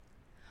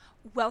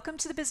Welcome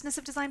to the Business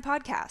of Design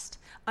podcast.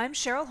 I'm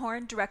Cheryl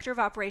Horn, Director of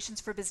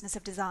Operations for Business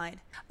of Design.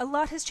 A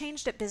lot has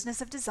changed at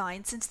Business of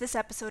Design since this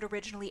episode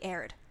originally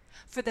aired.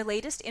 For the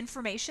latest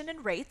information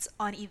and rates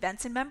on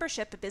events and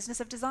membership at Business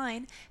of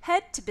Design,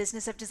 head to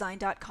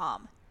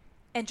businessofdesign.com.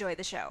 Enjoy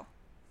the show.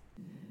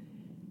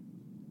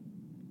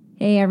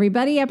 Hey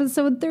everybody,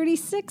 episode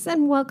 36,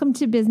 and welcome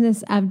to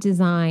Business of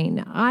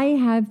Design. I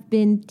have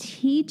been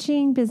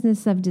teaching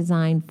Business of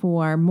Design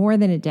for more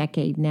than a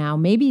decade now,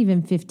 maybe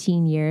even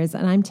 15 years,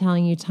 and I'm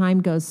telling you,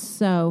 time goes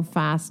so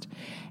fast.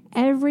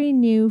 Every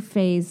new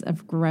phase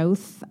of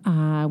growth,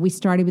 we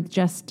started with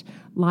just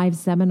live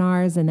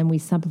seminars, and then we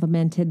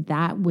supplemented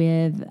that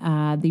with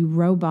the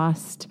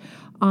robust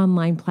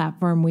online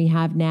platform we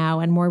have now.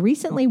 And more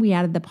recently, we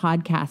added the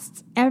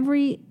podcasts.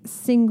 Every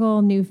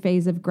single new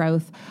phase of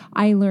growth,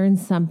 I learn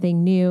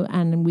something new,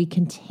 and we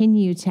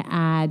continue to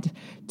add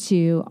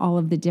to all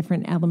of the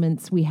different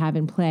elements we have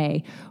in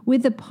play.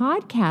 With the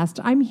podcast,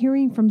 I'm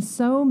hearing from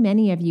so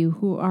many of you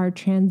who are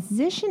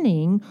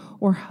transitioning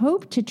or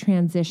hope to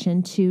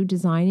transition to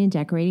design and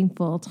decorating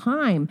full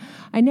time.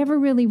 I never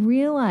really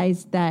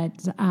realized that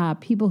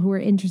people who are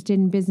interested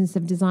in Business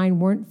of Design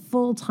weren't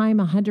full-time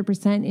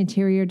 100%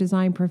 interior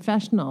design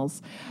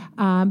professionals.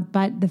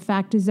 But the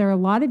fact is, there are a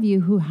lot of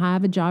you who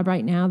have a job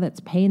right now that's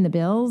paying the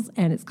bills,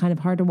 and it's kind of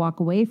hard to walk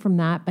away from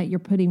that, but you're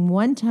putting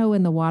one toe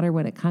in the water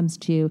when it comes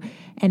to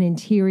an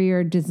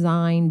interior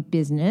design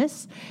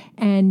business,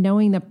 and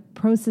knowing the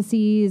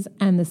processes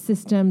and the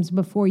systems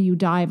before you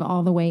dive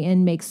all the way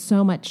in makes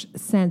so much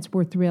sense.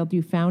 We're thrilled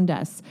you found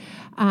us.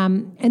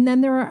 And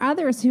then there are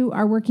others who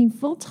are working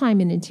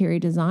full-time in interior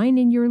design,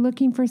 and you're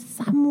looking for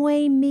some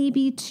way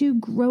maybe to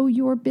grow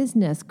your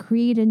business,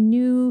 create a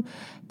new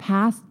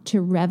path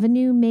to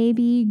revenue,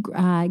 maybe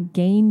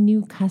gain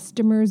new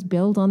customers,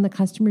 build on the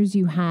customers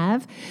you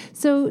have.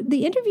 So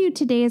the interview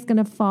today is going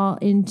to fall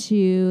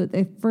into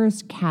the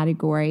first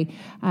category.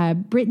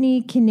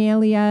 Brittany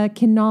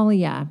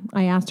Canalia,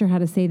 I asked her how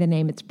to say the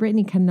name. It's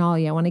Brittany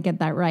Canalia, I want to get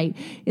that right,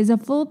 is a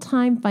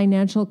full-time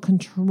financial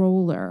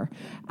controller.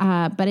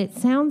 But it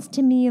sounds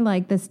to me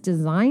like this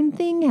design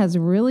thing has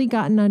really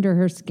gotten under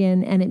her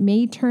skin, and it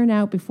may turn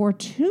out before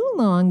too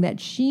long that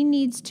she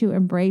needs to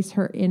embrace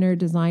her inner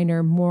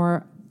designer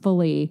more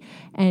fully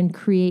and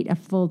create a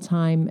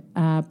full-time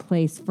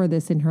place for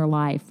this in her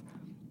life.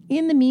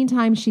 In the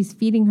meantime, she's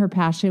feeding her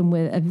passion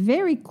with a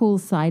very cool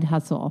side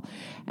hustle.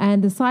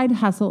 And the side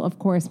hustle, of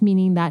course,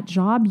 meaning that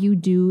job you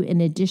do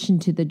in addition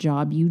to the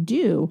job you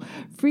do,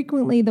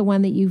 frequently the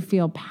one that you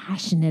feel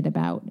passionate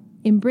about.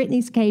 In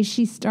Brittany's case,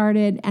 she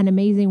started an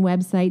amazing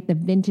website, The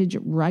Vintage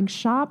Rug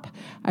Shop.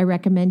 I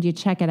recommend you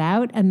check it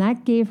out. And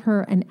that gave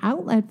her an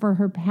outlet for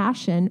her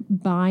passion,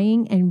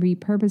 buying and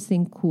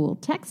repurposing cool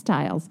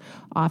textiles,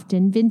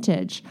 often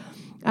vintage.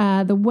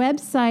 The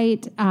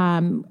website,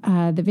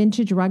 The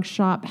Vintage Rug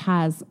Shop,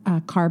 has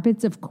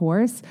carpets, of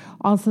course,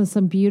 also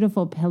some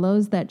beautiful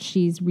pillows that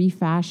she's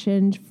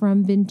refashioned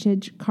from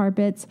vintage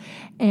carpets,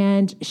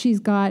 and she's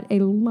got a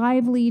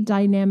lively,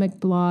 dynamic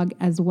blog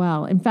as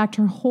well. In fact,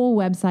 her whole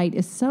website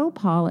is so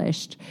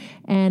polished,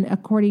 and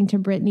according to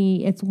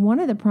Brittany, it's one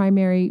of the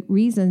primary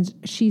reasons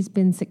she's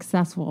been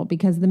successful,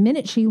 because the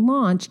minute she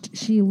launched,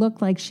 she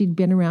looked like she'd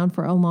been around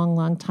for a long,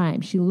 long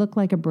time. She looked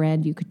like a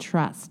brand you could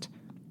trust.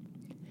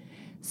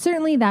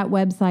 Certainly that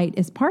website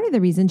is part of the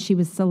reason she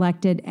was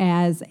selected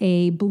as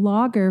a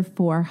blogger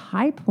for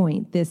High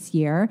Point this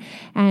year,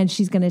 and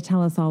she's going to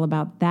tell us all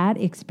about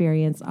that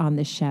experience on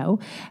the show.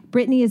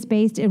 Brittany is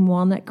based in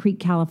Walnut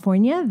Creek,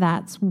 California.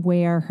 That's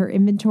where her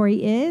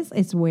inventory is.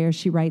 It's where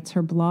she writes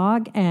her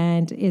blog,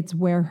 and it's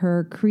where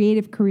her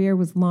creative career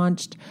was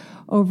launched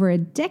over a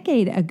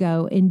decade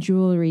ago in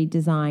jewelry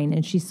design,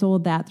 and she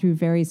sold that through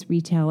various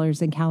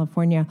retailers in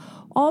California,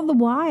 all the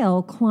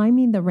while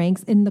climbing the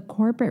ranks in the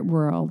corporate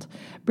world.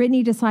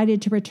 Brittany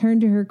decided to return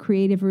to her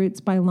creative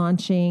roots by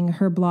launching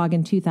her blog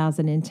in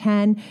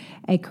 2010,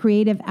 a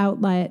creative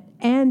outlet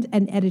and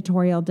an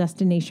editorial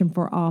destination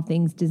for all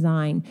things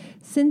design.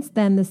 Since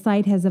then, the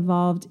site has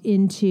evolved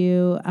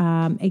into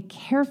a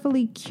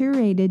carefully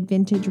curated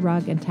vintage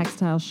rug and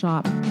textile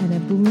shop and a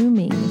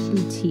blooming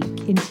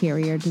boutique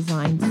interior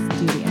design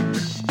studio.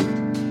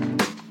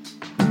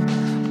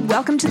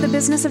 Welcome to the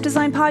Business of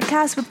Design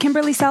podcast with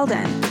Kimberly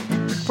Selden.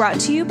 Brought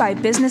to you by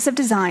Business of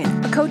Design,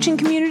 a coaching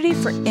community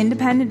for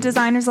independent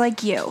designers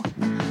like you.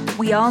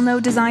 We all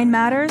know design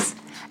matters.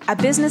 At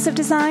Business of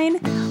Design,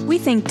 we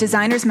think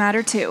designers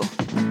matter too.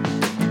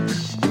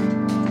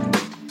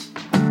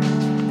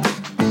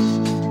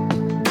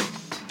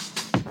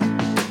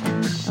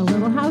 A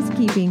little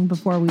housekeeping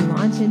before we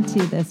launch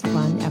into this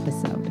fun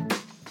episode.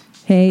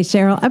 Hey,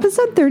 Cheryl,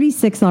 episode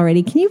 36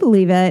 already. Can you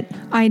believe it?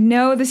 I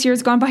know, this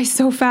year's gone by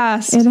so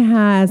fast. It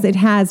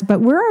has.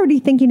 But we're already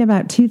thinking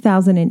about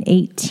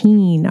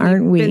 2018,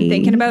 aren't we? We've been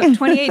thinking about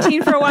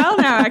 2018 for a while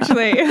now,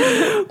 actually.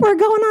 We're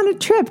going on a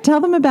trip. Tell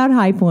them about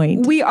High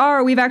Point. We've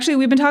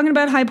been talking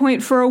about High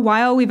Point for a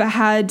while. We've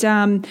had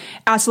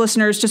asked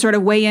listeners to sort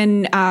of weigh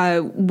in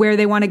where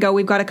they want to go.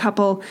 We've had a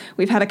couple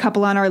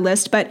on our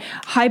list, but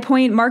High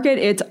Point Market,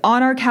 it's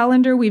on our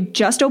calendar. We've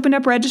just opened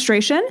up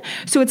registration.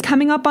 So it's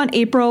coming up on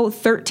April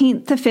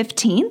 13th to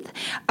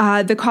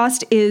 15th. The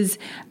cost is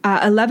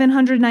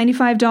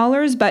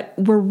 $1,195, but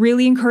we're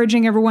really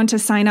encouraging everyone to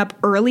sign up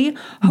early.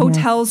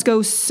 Hotels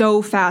go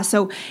so fast.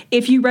 So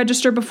if you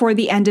register before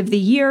the end of the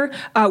year,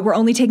 we're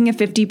only taking a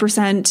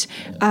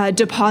 50%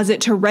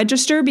 deposit to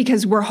register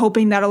because we're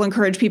hoping that'll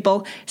encourage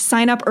people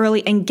sign up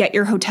early and get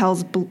your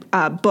hotels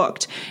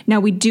booked. Now,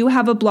 we do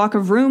have a block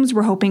of rooms.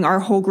 We're hoping our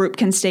whole group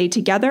can stay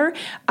together.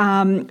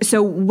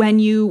 So when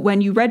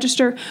you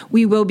register,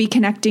 we will be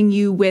connecting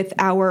you with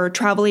our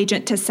travel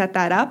agent to set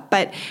that up.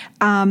 But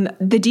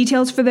the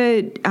details for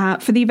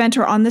the event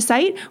are on the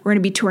site. We're going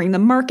to be touring the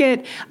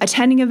market,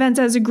 attending events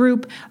as a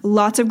group,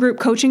 lots of group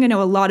coaching. I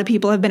know a lot of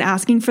people have been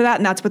asking for that,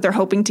 and that's what they're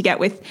hoping to get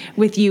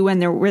with you when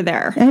we're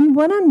there. And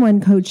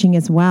one-on-one coaching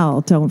as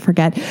well, don't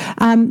forget.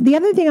 The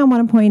other thing I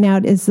want to point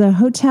out is the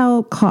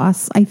hotel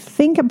costs, I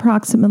think,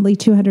 approximately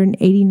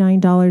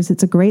 $289.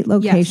 It's a great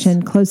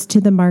location, close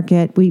to the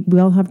market. We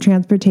will have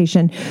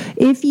transportation.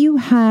 If you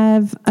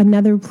have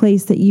another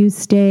place that you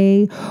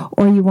stay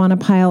or you want to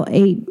pile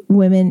 8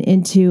 women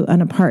into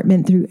an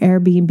apartment through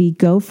Airbnb,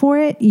 go for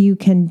it. You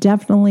can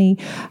definitely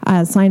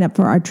sign up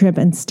for our trip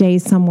and stay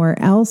somewhere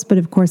else. But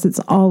of course, it's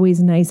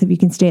always nice if you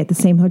can stay at the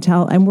same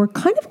hotel. And we're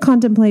kind of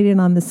contemplating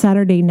on the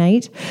Saturday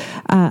night,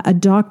 a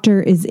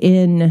doctor is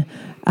in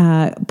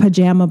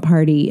pajama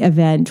party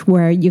event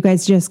where you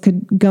guys just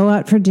could go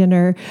out for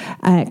dinner,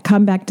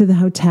 come back to the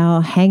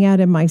hotel, hang out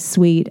in my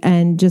suite,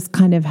 and just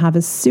kind of have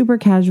a super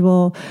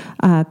casual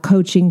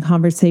coaching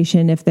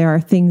conversation if there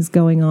are things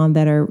going on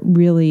that are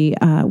really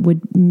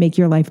would make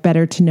your life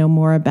better to know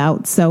more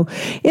about. So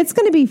it's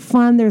going to be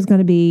fun. There's going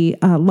to be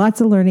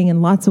lots of learning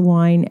and lots of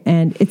wine,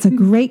 and it's a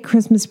great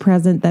Christmas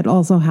present that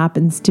also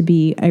happens to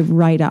be a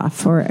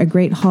write-off or a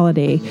great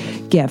holiday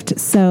gift.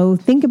 So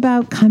think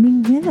about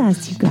coming with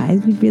us, you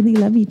guys. We'd really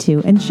love you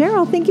to. And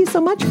Cheryl, thank you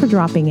so much for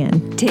dropping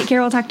in. Take care.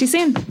 We'll talk to you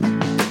soon.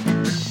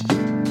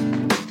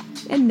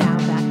 And now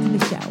back to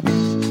the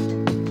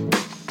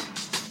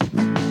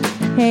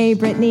show. Hey,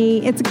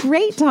 Brittany, it's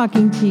great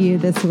talking to you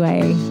this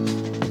way.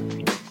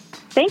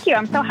 Thank you.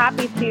 I'm so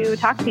happy to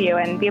talk to you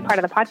and be a part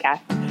of the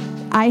podcast.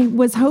 I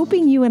was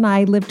hoping you and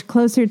I lived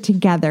closer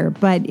together,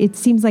 but it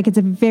seems like it's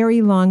a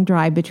very long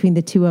drive between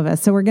the two of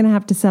us. So we're going to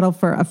have to settle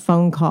for a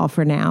phone call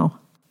for now.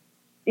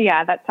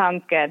 Yeah, that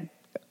sounds good.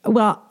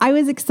 Well, I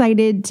was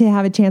excited to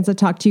have a chance to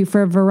talk to you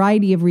for a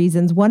variety of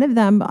reasons. One of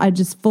them,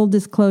 just full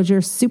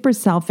disclosure, super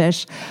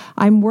selfish.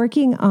 I'm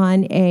working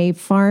on a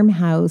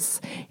farmhouse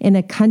in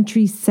a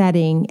country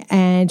setting.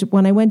 And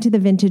when I went to the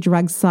vintage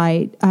rug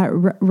shop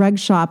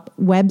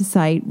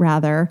website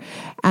rather,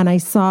 and I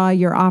saw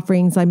your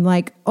offerings, I'm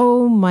like,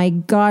 oh my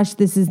gosh,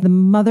 this is the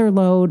mother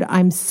lode.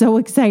 I'm so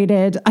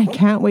excited. I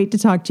can't wait to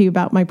talk to you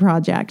about my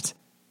project.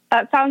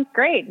 That sounds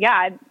great. Yeah,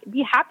 I'd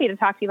be happy to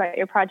talk to you about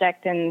your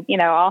project, and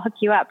I'll hook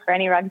you up for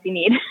any rugs you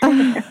need.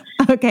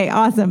 Okay,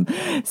 awesome.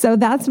 So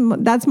that's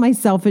my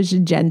selfish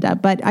agenda,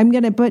 but I'm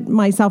going to put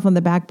myself on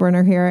the back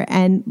burner here,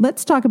 and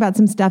let's talk about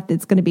some stuff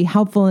that's going to be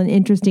helpful and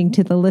interesting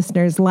to the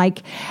listeners.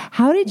 Like,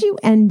 how did you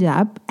end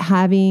up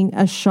having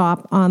a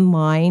shop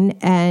online?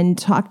 And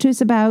talk to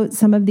us about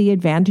some of the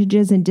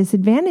advantages and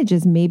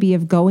disadvantages maybe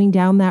of going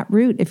down that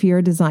route if you're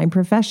a design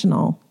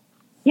professional.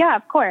 Yeah,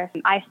 of course.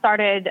 I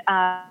started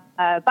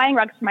buying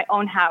rugs for my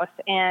own house,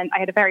 and I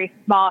had a very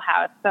small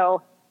house,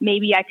 so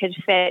maybe I could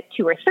fit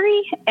 2 or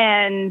 3,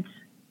 and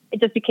it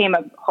just became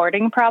a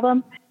hoarding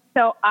problem.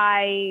 So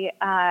I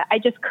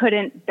just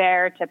couldn't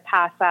bear to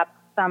pass up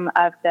some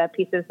of the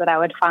pieces that I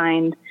would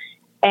find,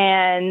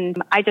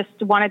 and I just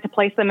wanted to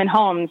place them in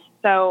homes.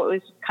 So it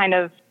was kind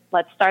of,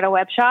 let's start a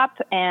web shop,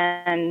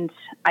 and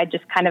I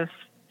just kind of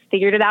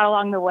figured it out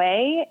along the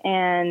way,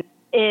 and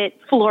it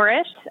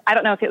flourished. I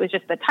don't know if it was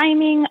just the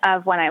timing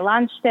of when I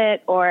launched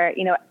it or,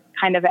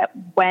 kind of at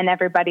when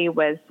everybody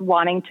was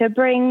wanting to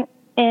bring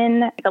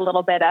in a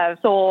little bit of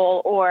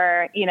soul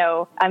or,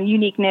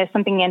 uniqueness,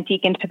 something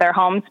antique into their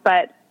homes,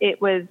 but it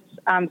was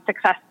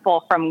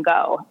successful from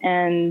go.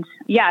 And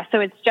yeah, so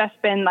it's just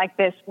been like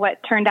this, what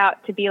turned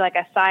out to be like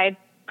a side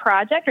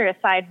project or a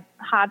side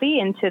hobby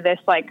into this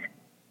like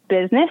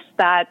business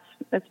that's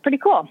pretty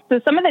cool. So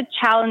some of the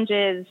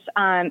challenges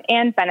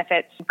and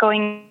benefits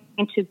going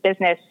into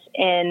business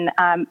in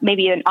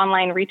maybe an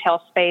online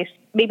retail space,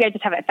 maybe I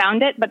just haven't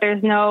found it, but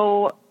there's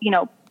no,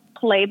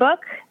 playbook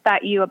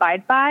that you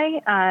abide by.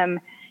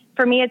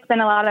 For me, it's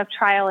been a lot of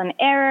trial and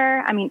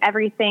error. I mean,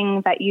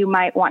 everything that you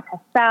might want to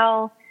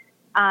sell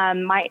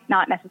might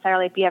not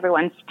necessarily be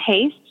everyone's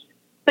taste.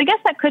 So I guess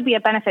that could be a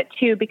benefit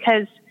too,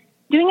 because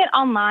doing it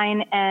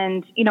online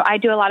and, I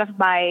do a lot of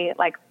my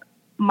like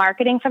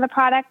marketing for the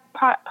products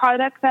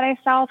that I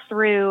sell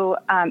through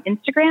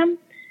Instagram.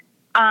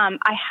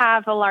 I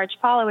have a large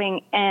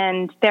following,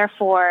 and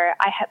therefore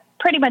I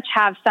pretty much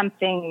have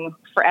something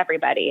for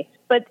everybody.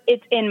 but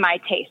it's in my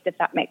taste, if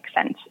that makes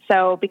sense.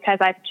 So because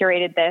I've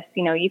curated this,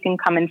 you can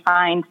come and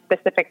find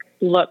specific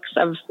looks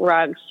of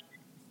rugs,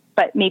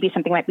 but maybe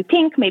something might be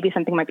pink, maybe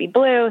something might be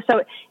blue.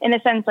 So in a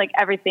sense, like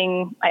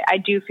everything, I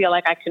do feel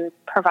like I can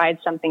provide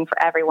something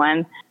for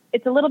everyone.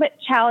 It's a little bit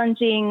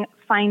challenging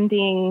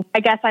finding,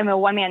 I guess I'm a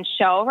one-man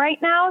show right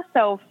now,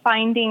 so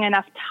finding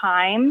enough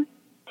time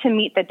to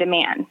meet the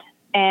demand.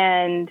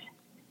 And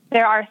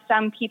there are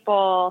some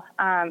people,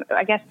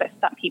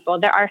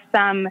 there are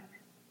some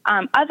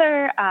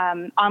other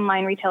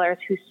online retailers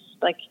who,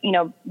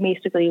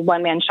 basically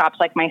one-man shops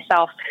like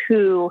myself,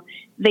 who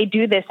they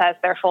do this as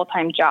their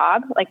full-time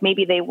job. Like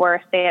maybe they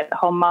were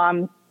stay-at-home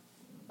moms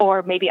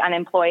or maybe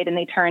unemployed and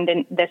they turned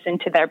this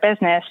into their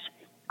business.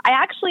 I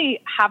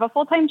actually have a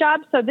full-time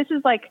job, so this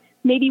is like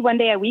maybe one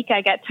day a week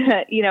I get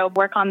to,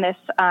 work on this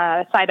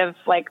side of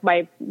like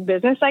my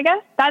business, I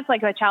guess. That's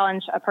like a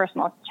challenge, a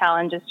personal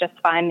challenge, is just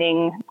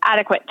finding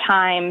adequate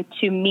time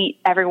to meet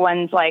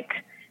everyone's like,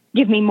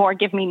 give me more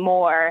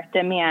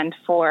demand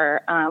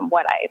for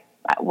what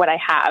I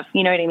have.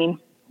 You know what I mean?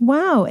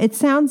 Wow. It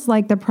sounds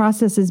like the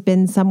process has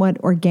been somewhat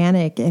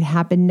organic. It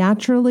happened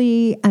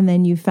naturally, and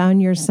then you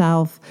found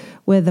yourself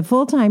with a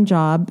full-time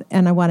job.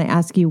 And I want to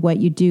ask you what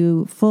you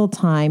do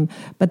full-time,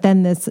 but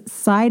then this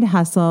side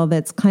hustle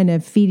that's kind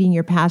of feeding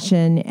your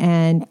passion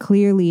and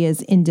clearly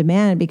is in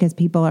demand because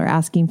people are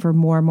asking for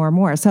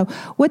more. So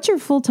what's your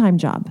full-time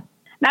job?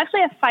 I'm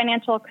actually a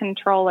financial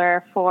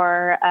controller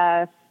for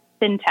a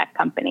fintech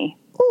company.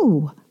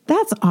 Ooh,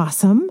 that's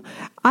awesome.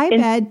 I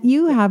bet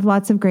you have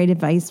lots of great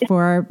advice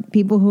for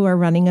people who are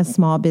running a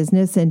small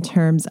business in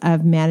terms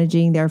of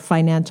managing their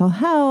financial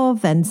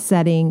health and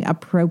setting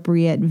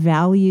appropriate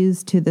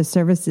values to the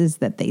services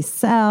that they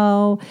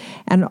sell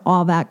and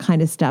all that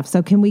kind of stuff.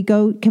 So can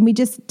we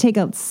just take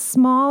a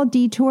small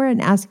detour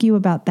and ask you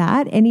about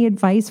that? Any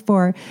advice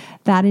for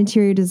that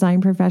interior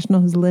design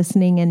professional who's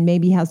listening and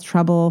maybe has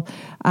trouble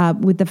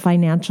with the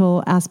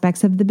financial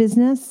aspects of the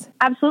business?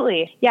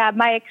 Absolutely. Yeah,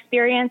 my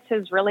experience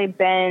has really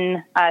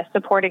been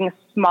supporting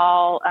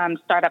small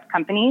startup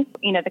companies.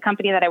 The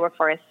company that I work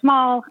for is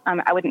small.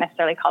 I wouldn't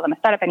necessarily call them a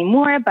startup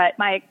anymore, but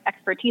my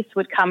expertise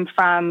would come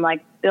from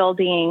like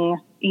building,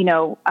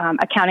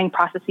 accounting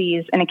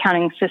processes and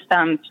accounting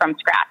systems from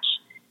scratch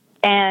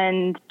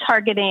and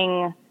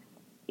targeting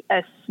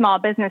a small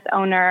business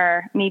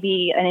owner,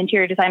 maybe an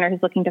interior designer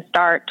who's looking to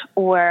start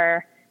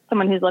or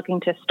someone who's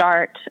looking to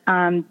start,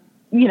 an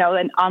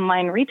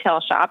online retail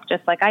shop,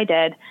 just like I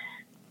did.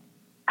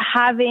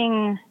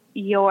 Having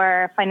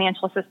your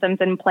financial systems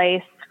in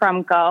place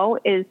from go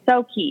is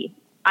so key.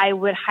 I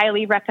would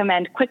highly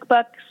recommend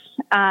QuickBooks.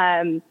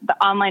 The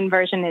online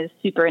version is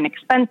super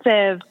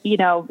inexpensive.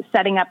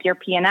 Setting up your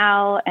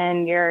P&L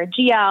and your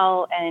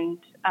GL and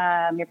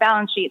your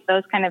balance sheet,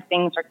 those kind of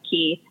things are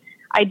key.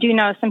 I do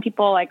know some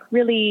people like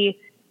really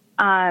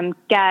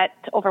get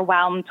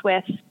overwhelmed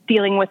with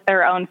dealing with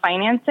their own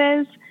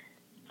finances.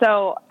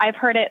 So I've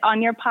heard it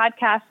on your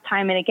podcast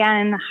time and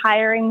again,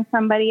 hiring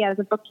somebody as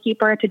a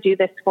bookkeeper to do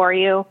this for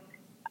you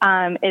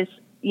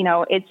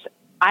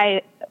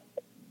I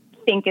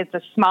think it's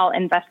a small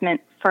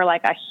investment for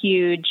like a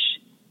huge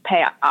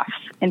payoff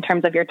in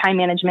terms of your time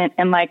management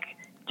and like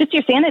just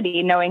your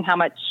sanity, knowing how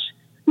much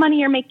money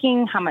you're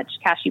making, how much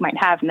cash you might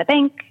have in the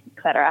bank,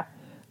 et cetera.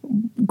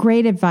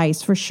 Great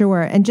advice for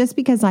sure. And just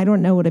because I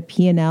don't know what a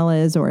P&L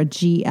is or a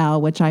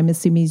GL, which I'm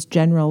assuming is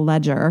general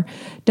ledger,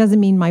 doesn't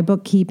mean my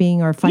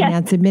bookkeeping or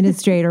finance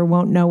administrator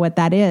won't know what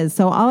that is.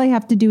 So all I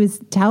have to do is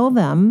tell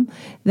them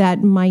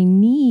that my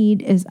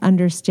need is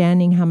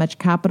understanding how much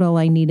capital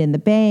I need in the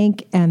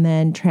bank and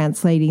then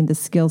translating the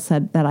skill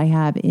set that I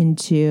have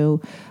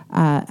into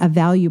a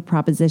value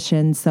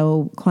proposition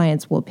so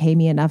clients will pay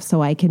me enough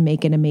so I can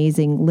make an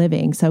amazing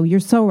living. So you're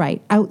so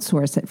right.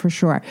 Outsource it for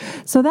sure.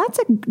 So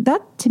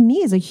that to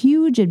me is a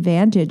huge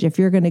advantage if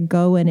you're going to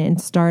go in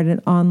and start an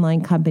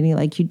online company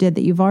like you did,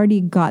 that you've already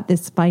got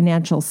this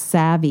financial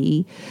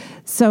savvy.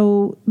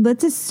 So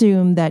let's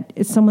assume that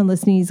someone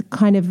listening is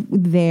kind of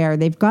there.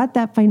 They've got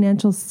that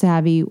financial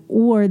savvy,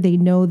 or they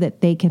know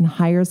that they can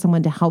hire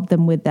someone to help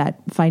them with that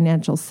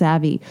financial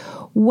savvy.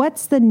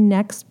 What's the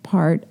next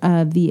part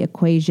of the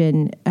equation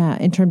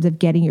in terms of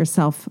getting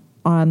yourself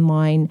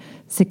online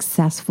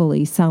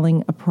successfully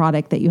selling a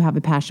product that you have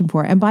a passion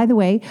for? And by the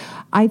way,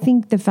 I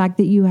think the fact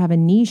that you have a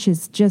niche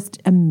is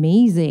just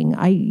amazing.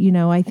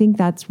 I think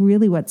that's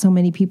really what so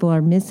many people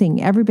are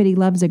missing. Everybody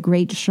loves a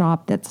great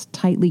shop that's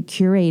tightly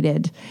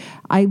curated.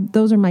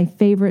 Those are my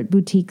favorite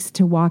boutiques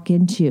to walk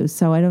into.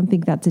 So I don't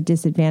think that's a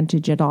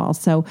disadvantage at all.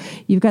 So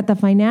you've got the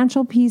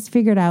financial piece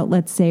figured out,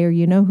 let's say, or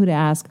you know who to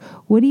ask.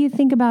 What do you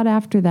think about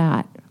after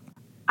that?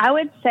 I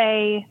would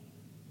say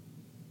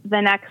the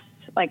next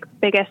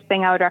biggest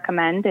thing I would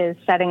recommend is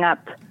setting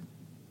up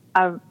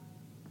a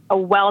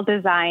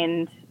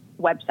well-designed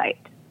website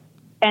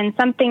and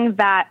something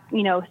that,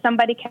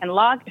 somebody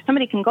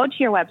can go to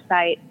your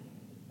website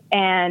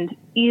and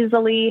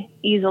easily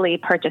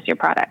purchase your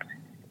product.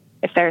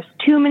 If there's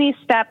too many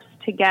steps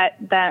to get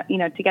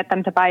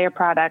them to buy your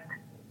product,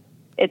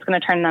 it's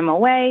going to turn them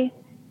away.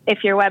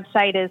 If your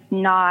website is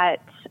not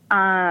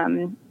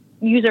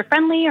user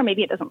friendly, or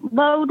maybe it doesn't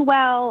load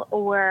well,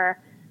 or,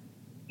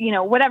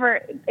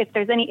 whatever, if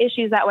there's any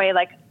issues that way,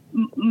 like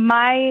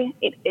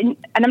and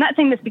I'm not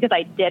saying this because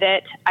I did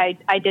it.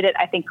 I did it,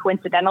 I think,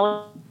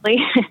 coincidentally,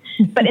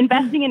 but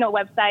investing in a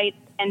website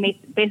and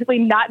basically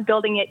not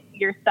building it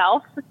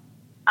yourself.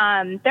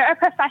 There are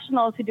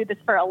professionals who do this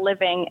for a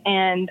living,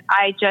 and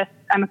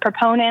I'm a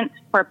proponent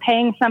for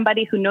paying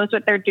somebody who knows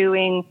what they're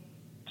doing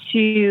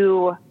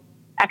to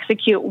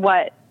execute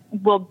what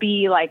will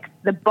be like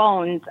the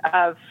bones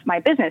of my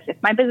business. If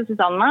my business is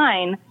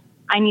online,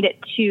 I need it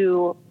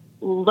to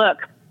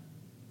look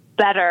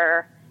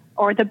better,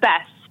 or the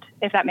best,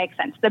 if that makes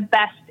sense, the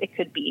best it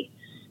could be.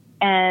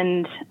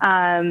 And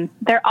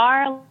there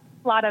are a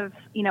lot of,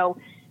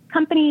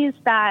 companies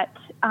that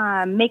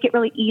make it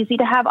really easy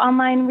to have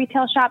online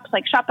retail shops,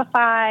 like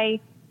Shopify.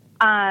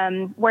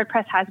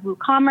 WordPress has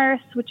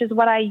WooCommerce, which is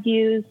what I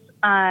use,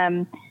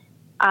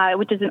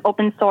 which is an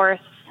open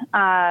source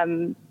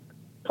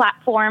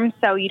platform.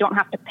 So you don't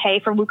have to pay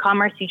for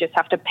WooCommerce. You don't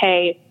have to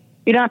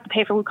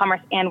pay for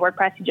WooCommerce and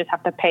WordPress. You just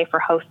have to pay for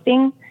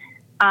hosting.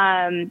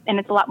 And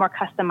it's a lot more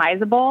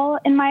customizable,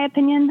 in my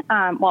opinion.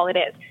 Well, it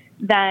is,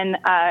 than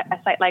a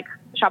site like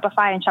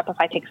Shopify, and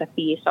Shopify takes a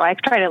fee. So I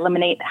try to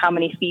eliminate how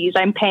many fees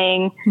I'm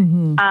paying.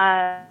 Mm-hmm.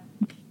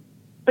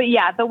 But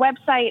yeah, the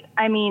website,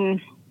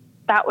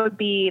 that would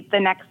be the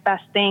next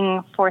best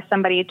thing for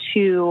somebody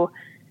to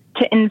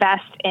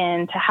invest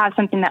in, to have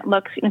something that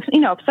looks, if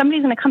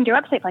somebody's going to come to your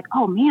website, like,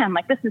 oh man,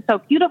 like this is so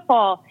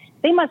beautiful.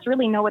 They must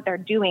really know what they're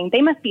doing.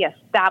 They must be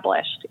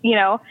established,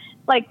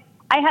 like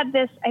I had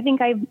this, I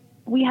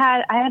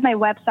had my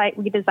website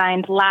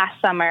redesigned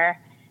last summer,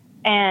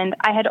 and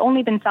I had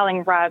only been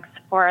selling rugs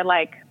for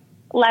like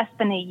less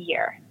than a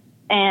year.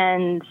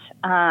 And,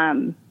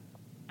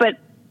 but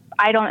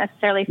I don't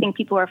necessarily think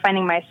people who are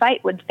finding my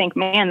site would think,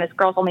 man, this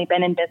girl's only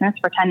been in business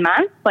for 10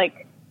 months.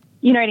 Like,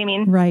 you know what I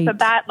mean? Right. So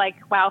that like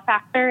wow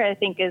factor, I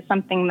think, is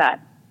something that,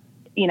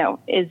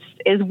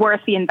 is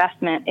worth the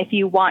investment if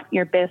you want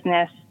your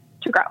business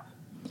to grow.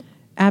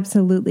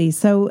 Absolutely.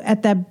 So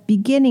at the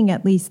beginning,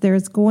 at least,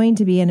 there's going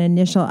to be an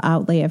initial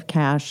outlay of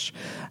cash.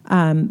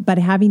 But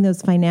having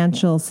those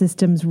financial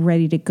systems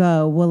ready to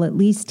go will at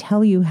least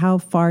tell you how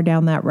far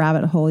down that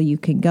rabbit hole you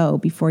can go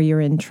before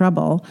you're in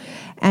trouble.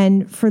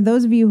 And for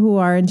those of you who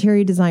are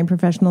interior design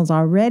professionals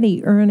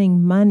already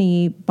earning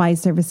money by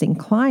servicing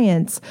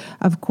clients,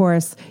 of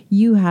course,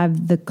 you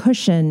have the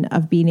cushion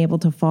of being able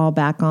to fall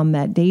back on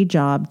that day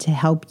job to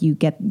help you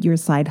get your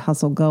side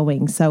hustle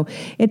going. So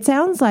it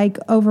sounds like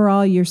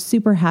overall you're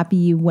super happy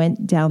you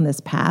went down this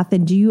path.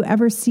 And do you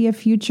ever see a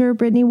future,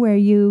 Brittany, where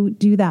you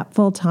do that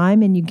full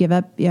time and you give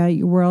up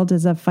your world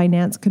as a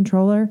finance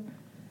controller?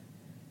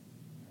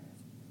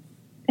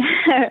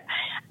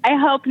 I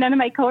hope none of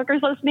my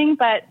coworkers listening,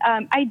 but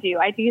I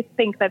do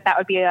think that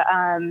would be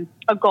a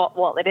goal.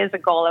 Well, it is a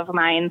goal of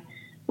mine.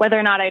 Whether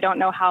or not, I don't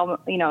know how,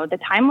 the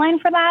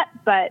timeline for that,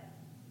 but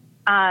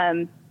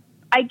I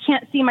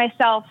can't see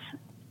myself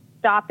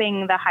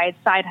stopping the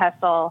side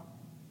hustle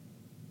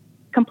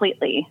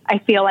completely. I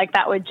feel like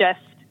that would just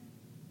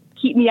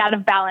keep me out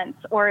of balance,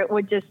 or it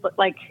would just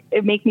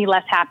it make me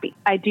less happy.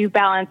 I do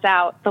balance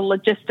out the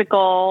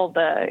logistical,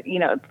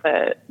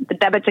 the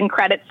debits and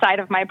credits side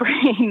of my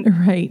brain,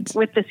 right,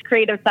 with this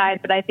creative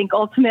side. But I think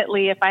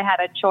ultimately, if I had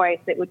a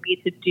choice, it would be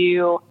to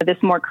do this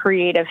more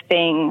creative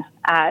thing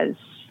as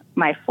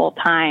my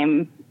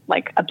full-time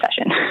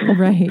obsession.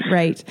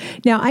 Right.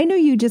 Now, I know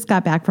you just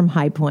got back from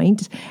High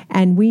Point,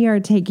 and we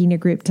are taking a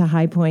group to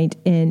High Point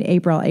in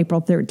April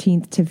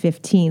 13th to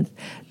 15th.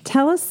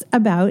 Tell us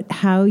about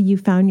how you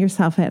found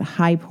yourself at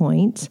High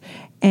Point,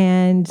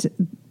 and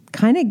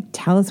kind of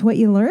tell us what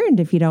you learned,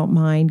 if you don't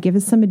mind. Give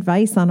us some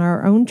advice on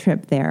our own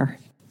trip there.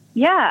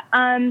 Yeah.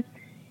 I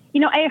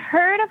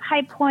heard of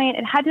High Point.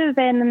 It had to have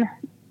been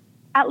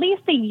at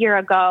least a year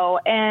ago.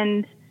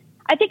 And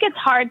I think it's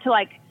hard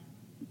to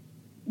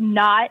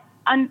not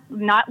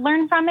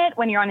learn from it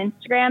when you're on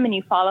Instagram and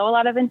you follow a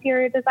lot of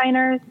interior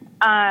designers.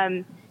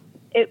 So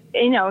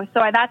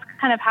that's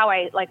kind of how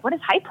I what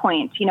is High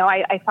Point?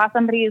 I saw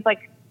somebody's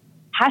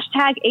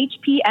hashtag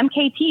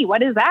HPMKT.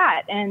 What is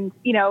that? And,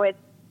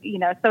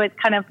 so it's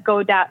kind of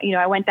go down,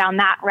 I went down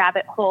that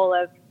rabbit hole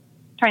of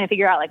trying to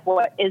figure out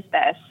what is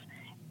this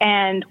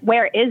and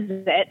where is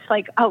it?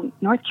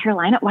 North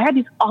Carolina. Why are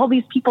all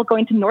these people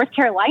going to North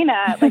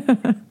Carolina?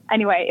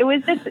 Anyway, it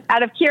was just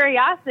out of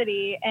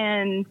curiosity.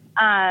 And,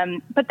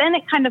 but then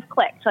it kind of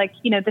clicked,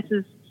 this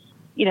is,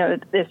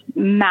 this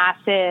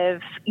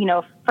massive,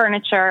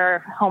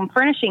 furniture, home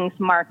furnishings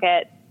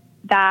market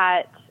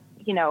that,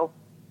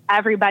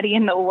 everybody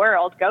in the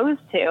world goes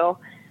to.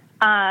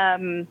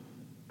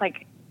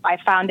 I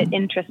found it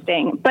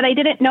interesting, but I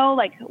didn't know,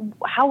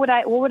 what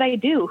would I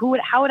do?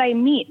 How would I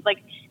meet?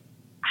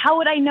 How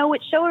would I know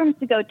which showrooms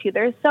to go to?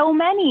 There's so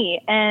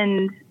many.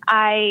 And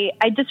I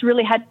just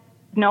really had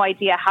no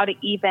idea how to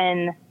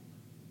even,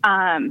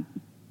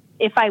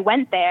 if I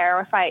went there,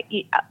 or if I,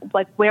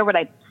 where would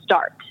I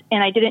start?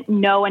 And I didn't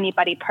know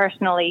anybody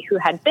personally who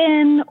had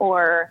been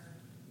or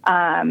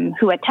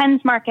who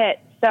attends market.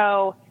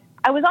 So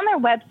I was on their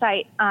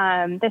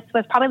website. This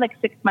was probably like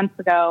 6 months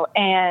ago,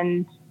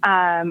 and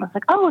I was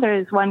like, oh,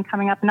 there's one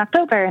coming up in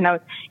October. And I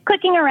was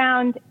clicking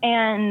around,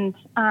 and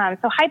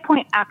so High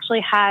Point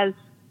actually has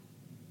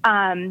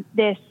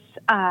this,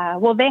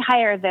 they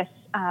hire this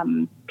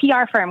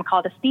PR firm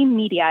called Esteem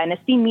Media, and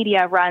Esteem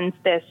Media runs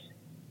this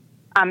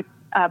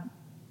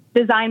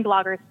design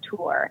bloggers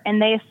tour,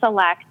 and they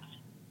select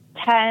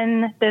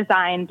 10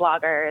 design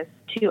bloggers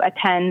to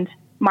attend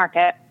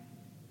market.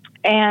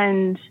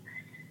 And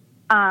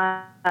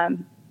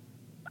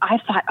I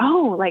thought,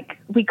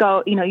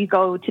 you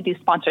go to do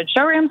sponsored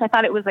showrooms. I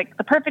thought it was like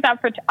the perfect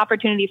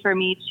opportunity for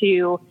me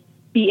to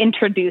be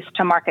introduced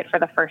to market for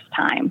the first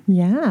time.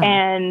 Yeah.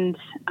 And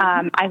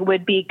I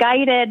would be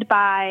guided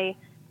by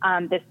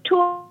this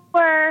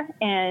tour,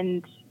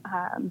 and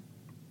so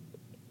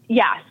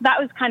that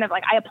was kind of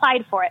like, I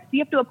applied for it. So you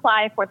have to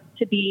apply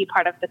to be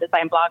part of the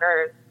Design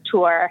Bloggers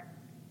tour.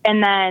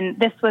 And then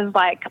this was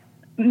like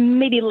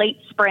maybe late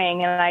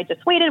spring, and I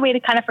just waited,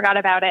 kind of forgot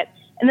about it.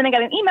 And then I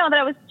got an email that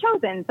I was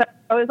chosen. So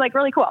it was like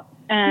really cool.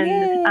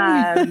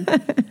 And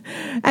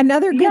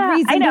another good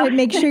reason to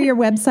make sure your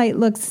website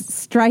looks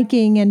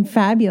striking and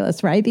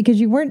fabulous, right? Because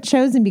you weren't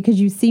chosen because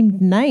you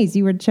seemed nice.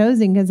 You were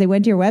chosen because they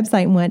went to your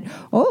website and went,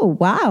 oh,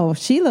 wow,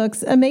 she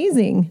looks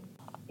amazing.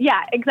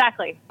 Yeah,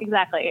 exactly.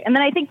 And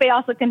then I think they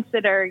also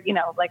consider,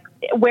 like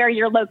where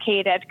you're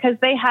located, because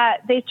they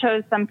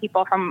chose some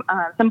people from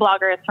some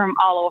bloggers from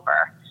all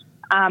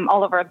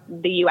over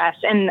the U.S.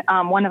 and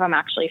one of them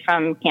actually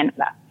from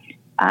Canada.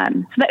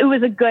 So that it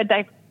was a good,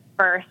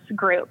 diverse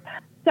group.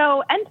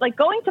 So, and like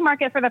going to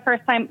market for the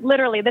first time,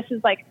 literally, this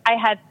is like, I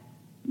had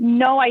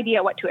no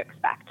idea what to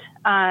expect.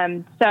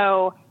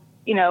 So,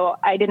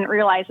 I didn't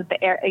realize that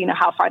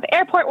how far the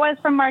airport was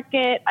from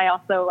market. I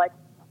also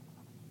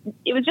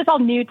it was just all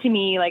new to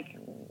me, like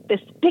this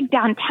big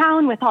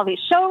downtown with all these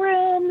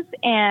showrooms.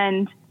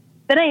 And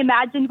then I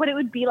imagined what it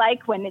would be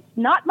like when it's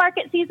not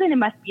market season. It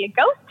must be a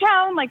ghost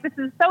town. Like, this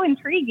is so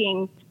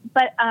intriguing,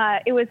 but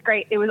it was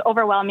great. It was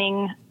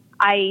overwhelming.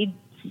 I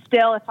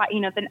still,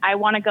 then I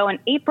want to go in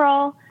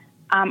April.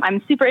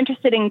 I'm super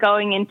interested in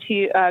going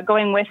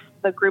with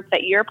the group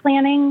that you're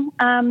planning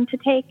to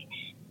take.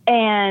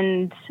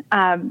 And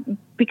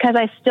because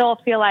I still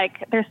feel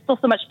like there's still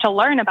so much to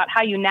learn about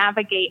how you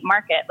navigate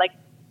market. Like,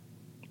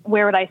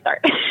 where would I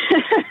start?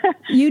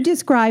 You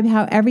describe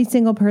how every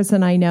single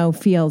person I know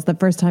feels the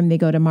first time they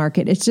go to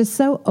market. It's just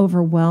so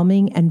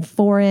overwhelming and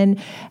foreign.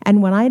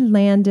 And when I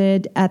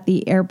landed at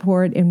the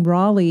airport in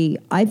Raleigh,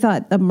 I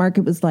thought the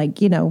market was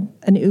like,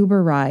 an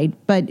Uber ride,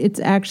 but it's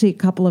actually a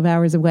couple of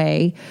hours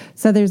away.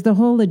 So there's the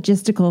whole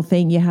logistical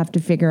thing you have to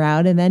figure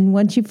out. And then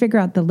once you figure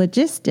out the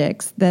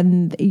logistics,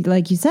 then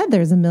like you said,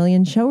 there's a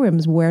million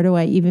showrooms. Where do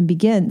I even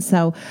begin?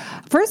 So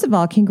first of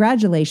all,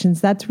 congratulations.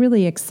 That's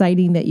really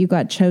exciting that you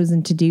got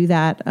chosen to do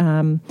that.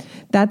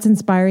 That's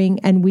inspiring.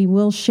 And we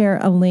will share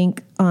a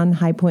link on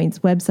High Point's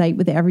website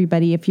with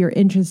everybody. If you're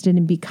interested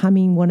in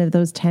becoming one of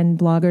those 10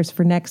 bloggers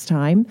for next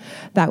time,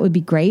 that would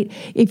be great.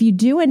 If you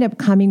do end up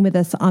coming with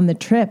us on the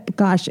trip,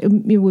 gosh,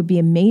 it would be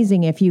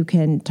amazing if you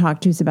can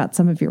talk to us about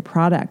some of your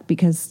product,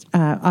 because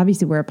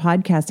obviously we're a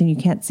podcast and you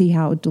can't see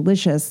how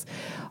delicious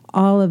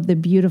all of the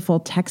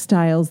beautiful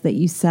textiles that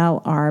you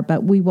sell are,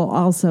 but we will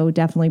also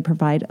definitely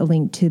provide a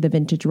link to the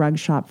Vintage Rug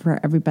Shop for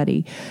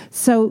everybody.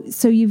 So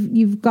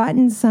you've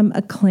gotten some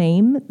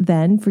acclaim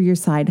then for your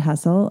side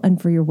hustle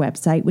and for your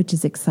website, which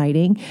is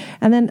exciting.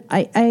 And then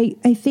I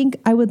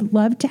think I would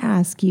love to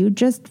ask you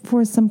just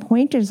for some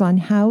pointers on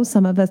how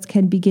some of us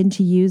can begin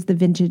to use the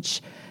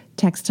vintage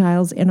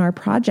textiles in our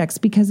projects,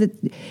 because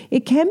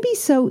it can be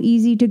so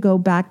easy to go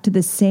back to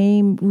the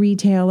same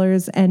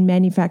retailers and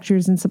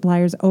manufacturers and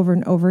suppliers over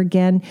and over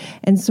again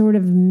and sort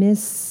of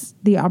miss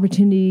the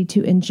opportunity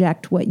to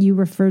inject what you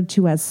referred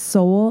to as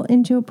soul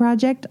into a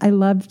project. I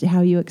loved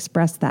how you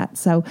expressed that.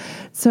 So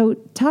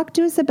talk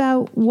to us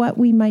about what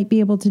we might be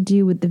able to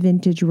do with the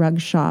Vintage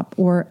Rug Shop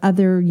or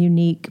other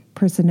unique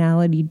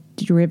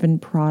personality-driven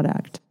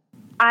product.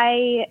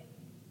 I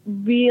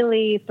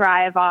really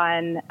thrive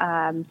on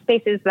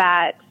spaces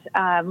that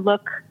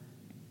look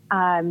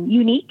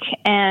unique.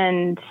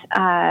 And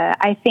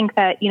I think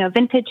that,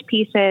 vintage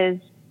pieces,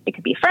 it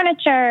could be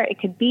furniture, it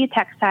could be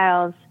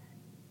textiles,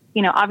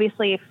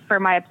 obviously for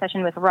my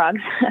obsession with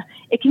rugs,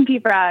 it can be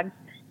rugs.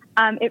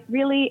 It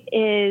really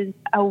is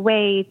a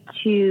way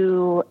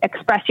to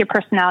express your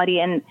personality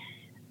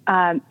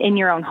in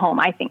your own home,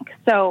 I think.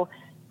 So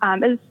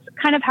it's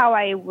kind of how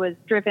I was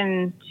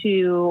driven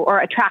to, or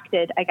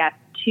attracted, I guess,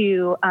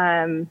 to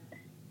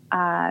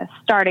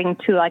starting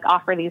to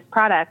offer these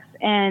products.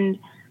 And,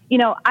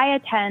 I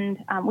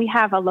attend, we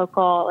have a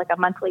local, a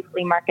monthly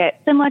flea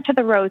market similar to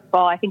the Rose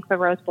Bowl. I think the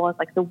Rose Bowl is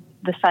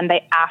the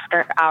Sunday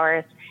after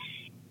ours.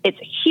 It's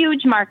a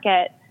huge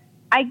market.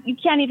 You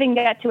can't even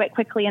get to it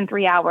quickly in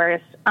 3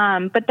 hours.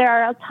 But there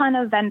are a ton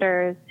of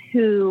vendors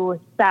who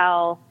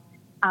sell,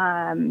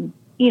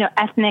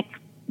 ethnic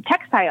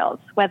textiles,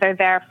 whether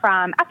they're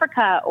from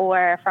Africa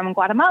or from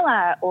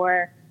Guatemala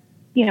or,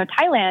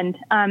 Thailand,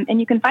 and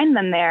you can find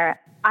them there.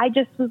 I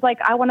just was like,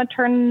 I want to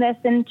turn this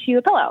into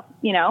a pillow,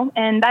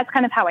 and that's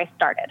kind of how I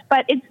started.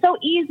 But it's so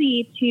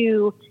easy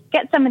to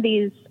get some of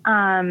these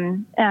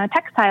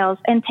textiles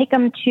and take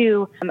them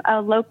to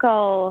a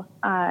local,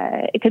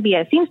 it could be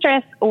a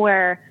seamstress,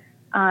 or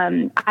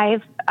I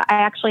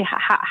actually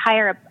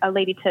hire a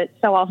lady to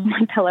sew all of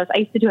my pillows. I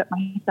used to do it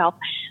myself.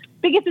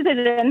 Biggest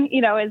decision,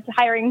 is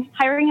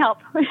hiring help.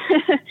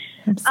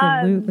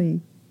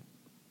 Absolutely.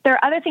 There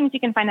are other things you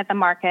can find at the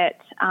market.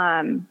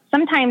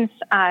 Sometimes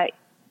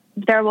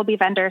there will be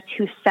vendors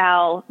who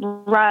sell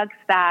rugs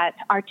that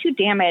are too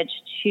damaged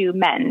to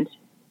mend.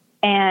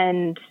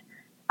 And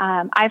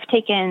I've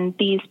taken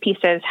these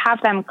pieces,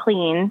 have them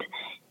cleaned.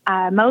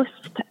 Most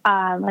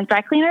like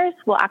dry cleaners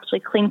will actually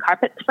clean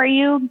carpets for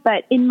you,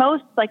 but in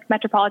most like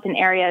metropolitan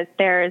areas,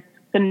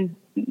 you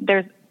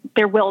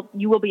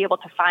will be able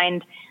to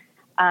find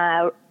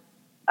a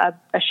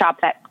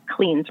shop that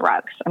cleans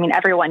rugs. I mean,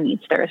 everyone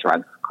needs their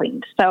rugs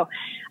cleaned. So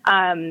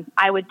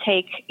I would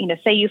take,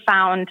 say you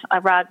found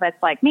a rug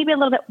that's like maybe a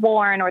little bit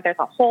worn, or there's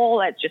a hole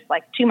that's just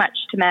like too much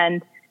to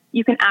mend.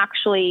 You can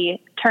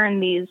actually turn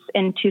these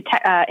into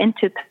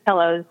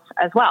pillows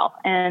as well.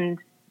 And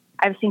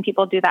I've seen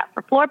people do that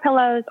for floor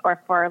pillows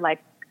or for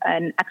like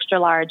an extra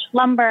large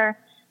lumber.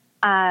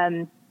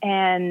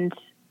 And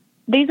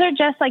these are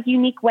just like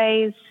unique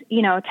ways,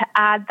 to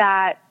add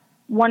that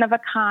one of a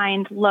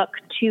kind look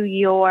to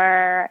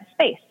your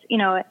space,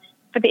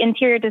 for the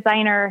interior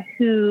designer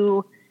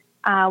who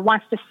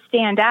wants to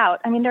stand out.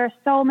 I mean, there are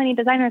so many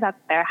designers out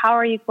there. How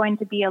are you going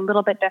to be a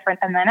little bit different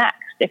than the next?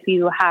 If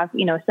you have,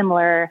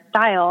 similar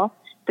style,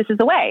 this is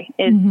the way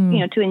is,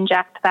 to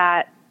inject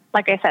that,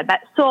 like I said,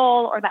 that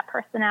soul or that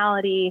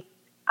personality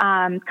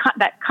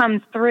that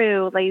comes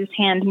through these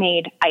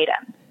handmade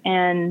items.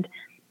 And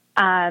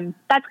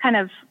that's kind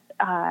of,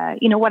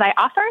 what I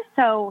offer.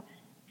 So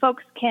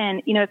folks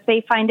can, if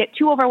they find it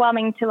too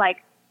overwhelming to like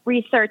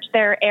research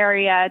their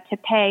area to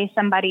pay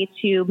somebody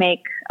to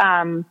make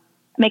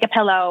a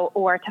pillow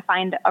or to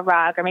find a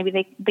rug, or maybe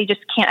they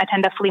just can't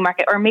attend a flea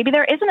market, or maybe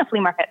there isn't a flea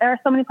market. There are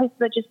so many places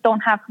that just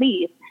don't have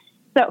fleas.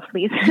 So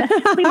flea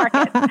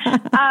markets.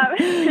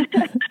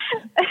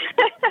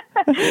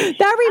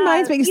 That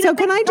reminds me. So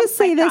can I just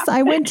say this?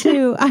 I went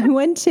to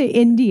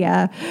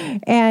India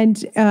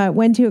and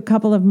went to a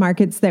couple of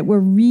markets that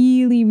were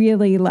really,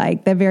 really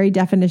like the very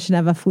definition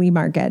of a flea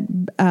market,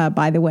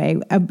 by the way,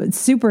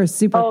 super,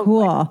 super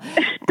cool.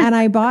 And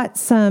I bought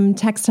some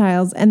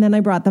textiles and then I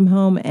brought them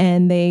home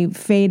and they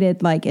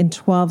faded like in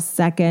 12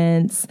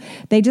 seconds.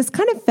 They just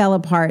kind of fell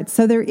apart.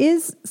 So there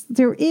is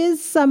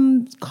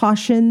some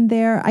caution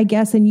there, I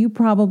guess. And you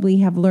probably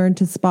have learned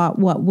to spot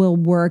what will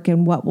work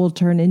and what will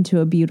turn into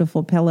a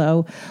beautiful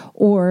pillow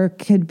or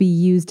could be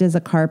used as a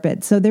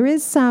carpet. So there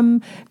is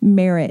some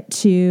merit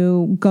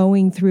to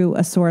going through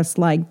a source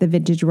like the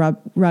Vintage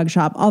Rug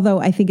Shop, although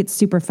I think it's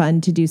super fun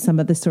to do some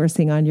of the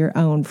sourcing on your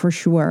own for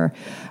sure.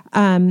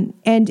 And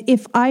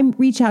if I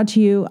reach out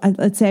to you,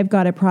 let's say I've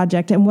got a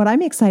project, and what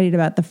I'm excited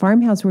about, the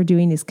farmhouse we're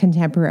doing is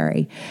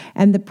contemporary.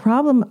 And the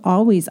problem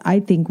always, I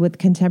think, with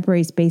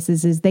contemporary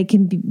spaces is they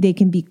can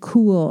be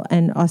cool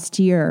and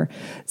austere.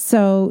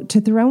 So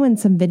to throw in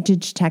some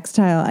vintage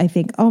textile, I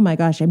think, oh my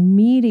gosh,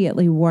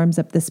 immediately warms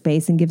up the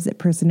space and gives it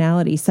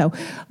personality. So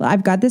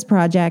I've got this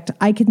project.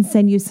 I can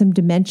send you some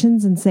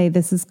dimensions and say,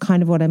 this is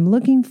kind of what I'm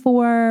looking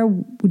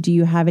for. Do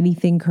you have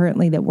anything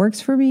currently that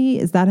works for me?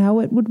 Is that how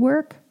it would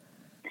work?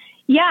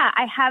 Yeah,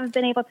 I have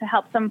been able to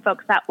help some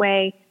folks that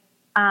way.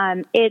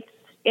 It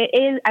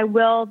is, I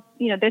will,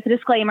 there's a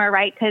disclaimer,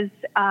 right? Because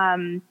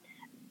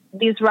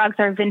these rugs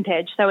are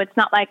vintage. So it's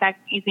not like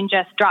you can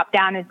just drop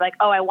down and like,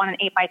 oh, I want an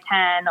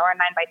 8x10 or a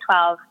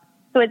 9x12.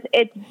 So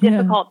it's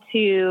difficult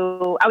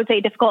to, I would say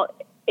difficult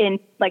in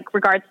like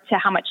regards to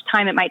how much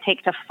time it might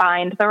take to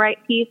find the right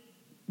piece.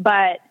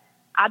 But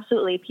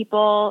absolutely,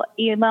 people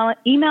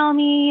email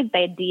me,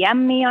 they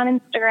DM me on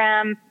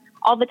Instagram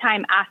all the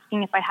time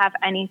asking if I have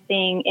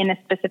anything in a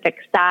specific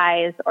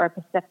size or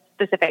a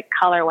specific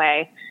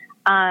colorway.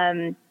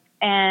 And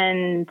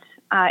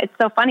it's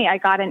so funny. I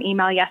got an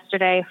email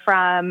yesterday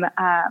from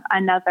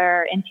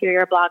another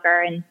interior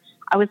blogger, and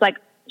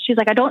she's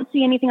like, I don't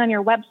see anything on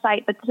your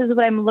website, but this is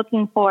what I'm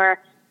looking for.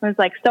 It was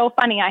like so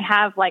funny. I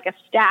have like a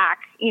stack,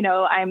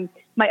 I'm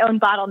my own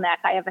bottleneck.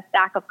 I have a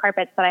stack of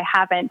carpets that I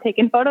haven't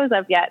taken photos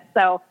of yet.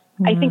 So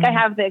I think I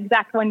have the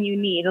exact one you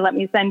need. Let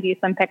me send you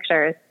some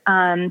pictures.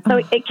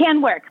 So it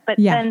can work, but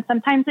then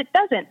sometimes it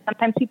doesn't.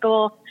 Sometimes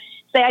people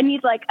say, I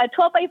need like a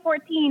 12 by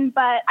 14,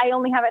 but I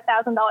only have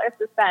 $1,000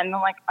 to spend.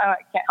 I'm like, oh, I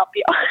can't help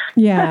you.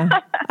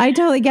 Yeah, I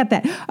totally get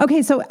that.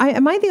 Okay, so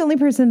am I the only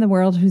person in the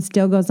world who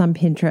still goes on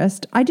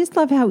Pinterest? I just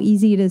love how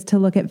easy it is to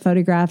look at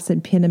photographs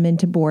and pin them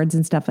into boards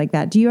and stuff like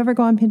that. Do you ever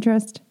go on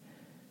Pinterest?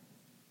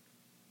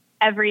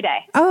 Every day.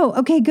 Oh,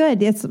 okay,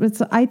 good.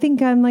 It's. I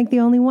think I'm like the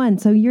only one.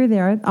 So you're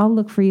there. I'll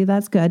look for you.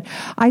 That's good.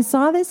 I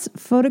saw this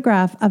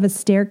photograph of a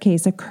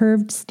staircase, a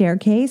curved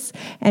staircase,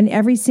 and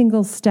every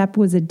single step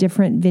was a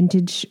different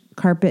vintage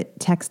carpet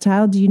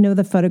textile. Do you know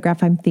the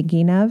photograph I'm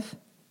thinking of?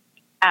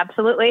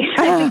 Absolutely.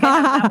 I think I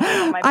have that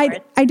one on my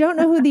board. I don't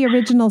know who the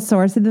original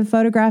source of the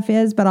photograph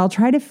is, but I'll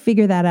try to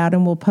figure that out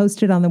and we'll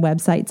post it on the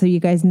website so you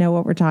guys know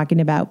what we're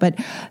talking about. But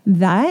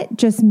that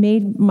just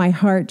made my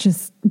heart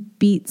just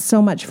beat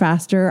so much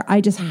faster. I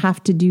just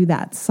have to do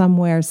that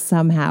somewhere,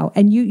 somehow.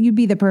 And you'd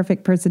be the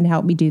perfect person to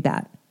help me do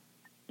that.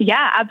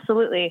 Yeah,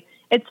 absolutely.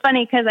 It's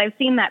funny because I've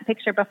seen that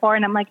picture before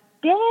and I'm like,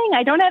 dang,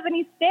 I don't have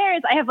any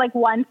stairs. I have like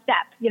one step,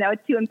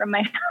 to and from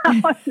my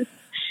house.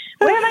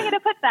 Where am I going to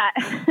put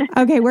that?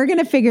 Okay, we're going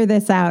to figure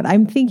this out.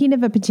 I'm thinking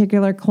of a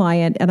particular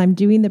client and I'm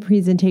doing the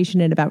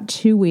presentation in about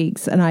 2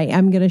 weeks and I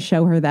am going to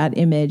show her that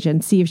image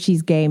and see if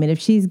she's game. And if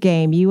she's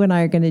game, you and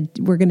I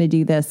we're going to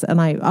do this. And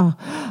I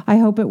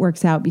hope it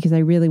works out because I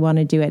really want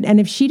to do it.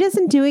 And if she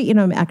doesn't do it,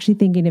 I'm actually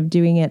thinking of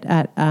doing it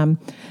at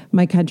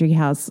my country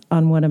house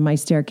on one of my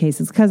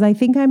staircases because I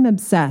think I'm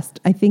obsessed.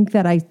 I think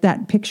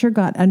that picture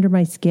got under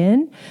my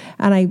skin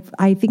and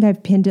I think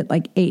I've pinned it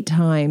like 8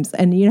 times.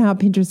 And you know how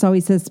Pinterest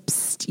always says,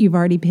 psst, you've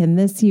already pinned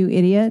this, you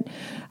idiot.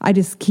 I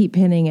just keep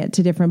pinning it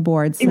to different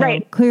boards. So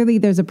right. Clearly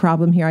there's a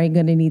problem here. I'm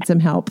going to need some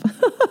help.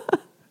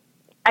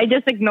 I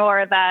just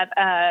ignore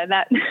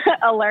that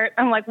alert.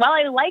 I'm like, well,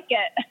 I like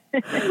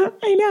it.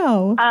 I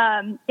know.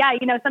 Yeah,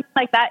 something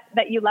like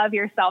that you love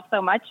yourself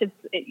so much,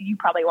 you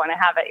probably want to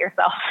have it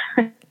yourself.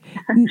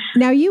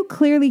 Now, you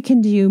clearly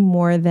can do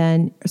more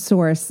than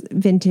source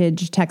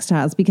vintage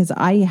textiles because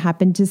I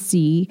happened to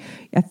see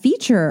a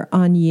feature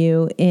on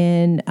you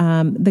in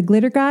the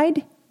Glitter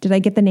Guide. Did I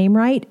get the name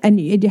right?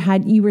 And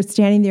you were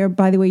standing there,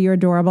 by the way, you're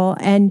adorable.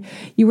 And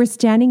you were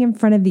standing in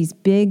front of these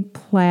big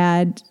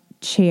plaid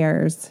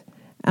chairs.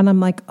 And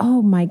I'm like,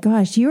 oh my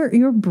gosh,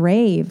 you're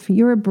brave.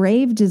 You're a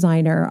brave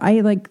designer.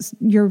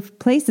 Your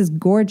place is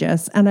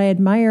gorgeous. And I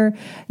admire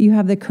you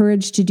have the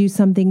courage to do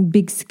something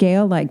big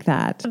scale like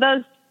that.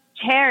 Those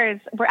chairs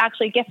were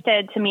actually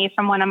gifted to me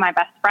from one of my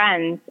best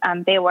friends.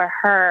 They were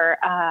her,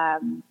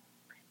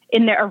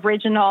 in their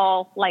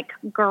original,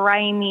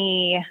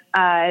 grimy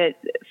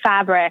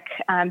fabric.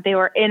 They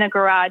were in a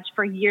garage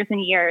for years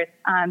and years.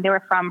 They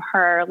were from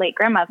her late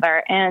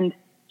grandmother. And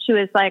she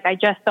was like, I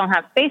just don't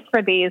have space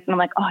for these. And I'm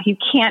like, oh, you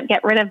can't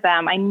get rid of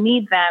them. I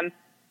need them.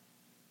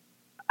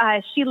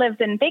 She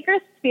lived in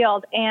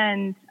Bakersfield,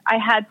 and I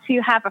had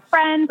to have a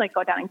friend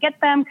go down and get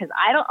them because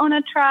I don't own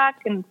a truck.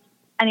 And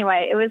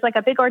anyway, it was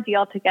a big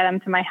ordeal to get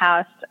them to my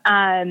house.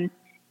 And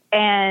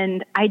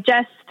I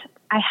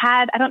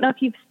don't know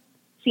if you've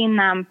seen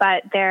them,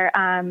 but they're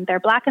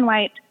black and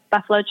white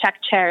buffalo check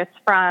chairs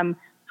from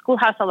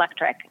Schoolhouse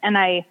Electric. And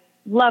I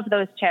love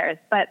those chairs,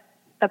 but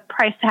the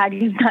price tag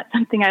is not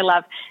something I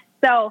love.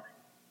 So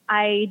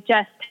I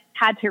just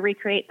had to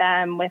recreate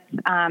them with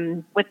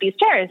these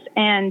chairs,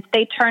 and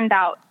they turned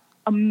out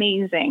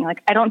amazing.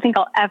 I don't think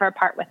I'll ever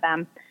part with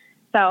them.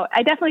 So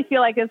I definitely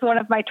feel like it's one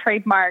of my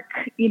trademark,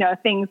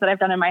 things that I've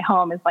done in my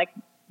home is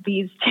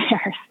these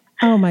chairs.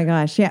 Oh my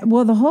gosh. Yeah.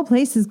 Well, the whole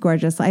place is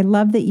gorgeous. I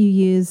love that you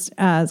used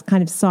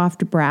kind of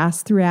soft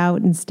brass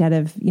throughout instead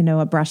of,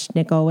 a brushed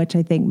nickel, which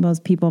I think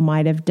most people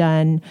might have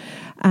done.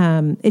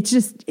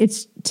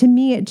 To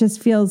me, it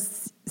just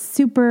feels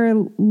super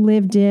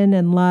lived in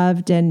and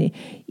loved and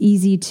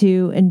easy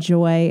to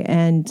enjoy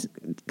and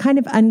kind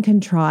of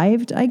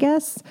uncontrived, I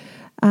guess,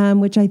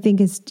 which I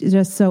think is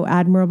just so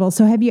admirable.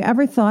 So have you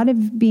ever thought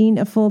of being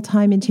a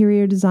full-time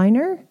interior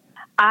designer?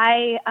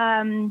 I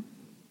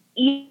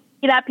eat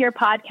up your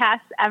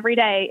podcast every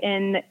day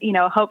in,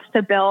 hopes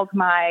to build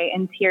my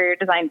interior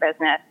design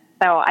business.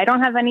 So I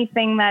don't have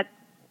anything that's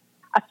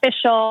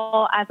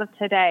official as of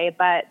today,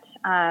 but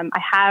I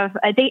have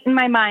a date in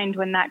my mind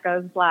when that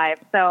goes live.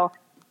 So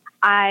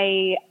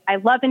I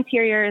love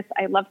interiors.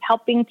 I love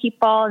helping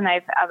people. And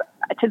I've,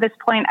 to this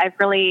point, I've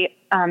really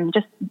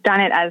just done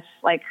it as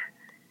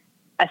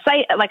a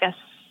site,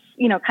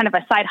 kind of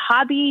a side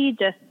hobby,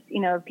 just,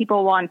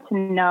 people want to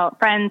know,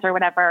 friends or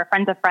whatever,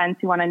 friends of friends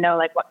who want to know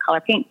what color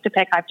paints to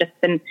pick. I've just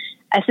been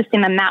assisting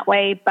them that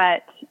way.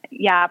 But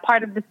yeah,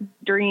 part of this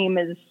dream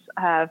is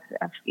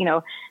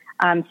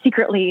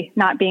secretly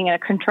not being a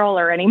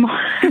controller anymore.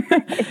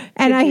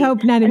 And I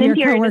hope none of your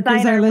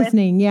coworkers are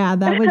listening. Yeah,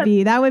 that would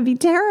be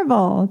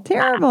terrible.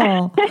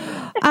 Terrible.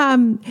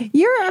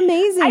 You're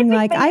amazing.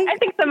 I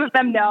think some of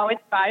them know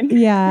it's fine.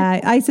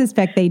 Yeah, I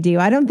suspect they do.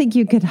 I don't think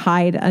you could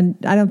hide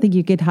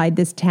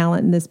this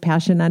talent and this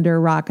passion under a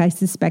rock. I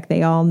suspect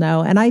they all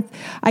know. And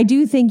I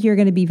do think you're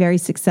going to be very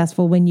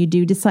successful when you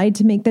do decide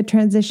to make the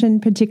transition,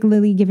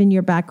 particularly given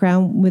your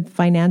background with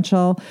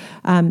financial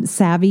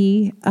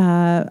savvy.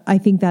 I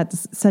think that's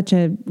such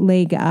a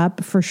leg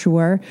up for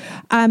sure.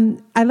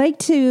 I like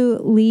to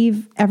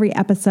leave every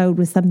episode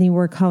with something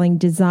we're calling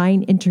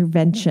design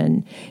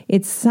intervention.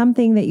 It's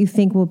something that you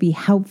think will be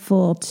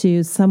helpful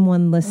to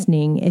someone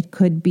listening. It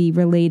could be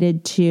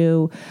related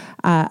to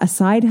a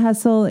side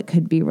hustle. It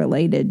could be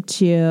related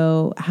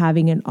to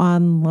having an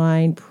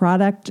online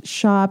product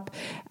shop.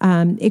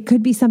 It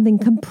could be something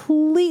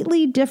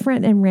completely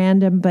different and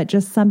random, but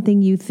just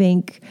something you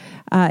think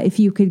if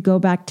you could go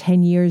back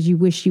 10 years, you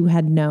wish you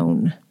had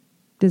known.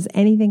 Does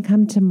anything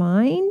come to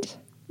mind?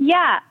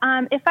 Yeah.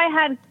 If I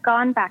had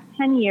gone back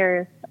 10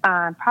 years,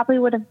 probably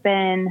would have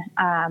been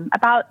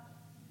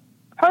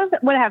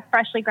would have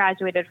freshly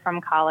graduated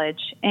from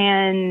college.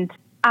 And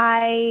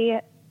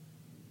I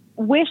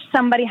wish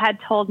somebody had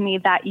told me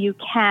that you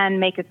can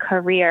make a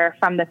career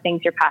from the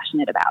things you're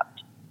passionate about.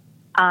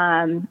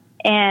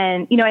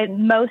 And,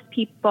 most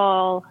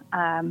people,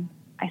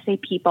 I say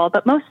people,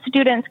 but most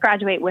students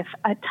graduate with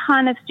a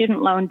ton of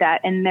student loan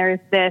debt. And there's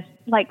this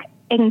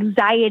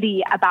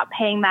anxiety about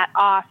paying that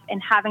off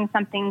and having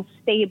something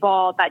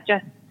stable that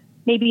just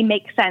maybe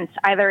makes sense.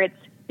 Either it's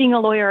being a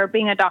lawyer or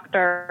being a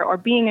doctor or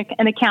being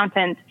an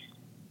accountant,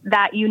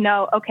 that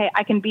okay,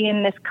 I can be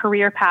in this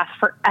career path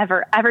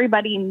forever.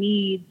 Everybody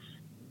needs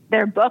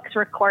their books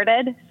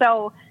recorded.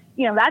 So,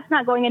 that's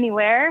not going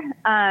anywhere.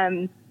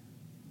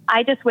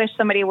 I just wish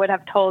somebody would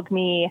have told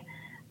me,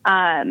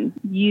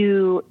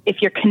 if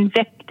you're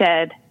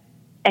convicted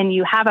and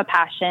you have a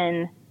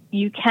passion,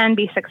 you can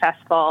be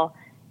successful,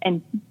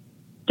 and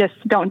just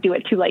don't do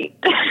it too late.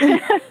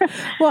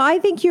 Well, I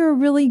think you're a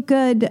really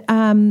good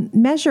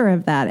measure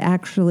of that,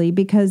 actually,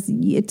 because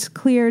it's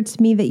clear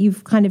to me that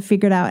you've kind of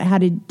figured out how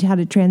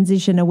to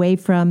transition away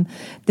from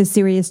the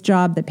serious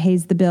job that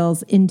pays the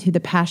bills into the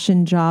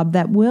passion job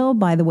that will,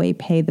 by the way,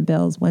 pay the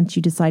bills once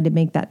you decide to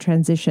make that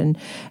transition.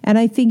 And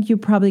I think you're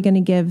probably going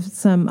to give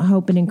some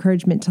hope and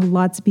encouragement to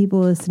lots of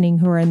people listening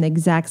who are in the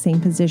exact same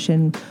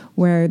position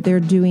where they're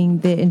doing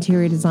the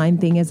interior design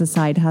thing as a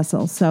side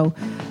hustle. So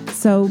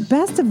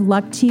best of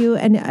luck to you,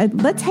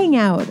 and let's hang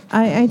out.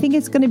 I think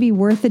it's going to be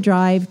worth the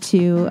drive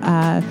to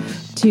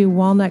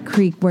Walnut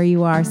Creek where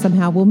you are.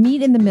 Somehow we'll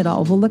meet in the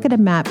middle. We'll look at a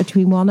map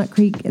between Walnut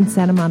Creek and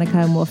Santa Monica,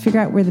 and we'll figure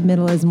out where the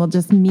middle is, and we'll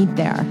just meet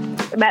there.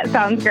 That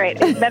sounds great.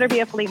 It better be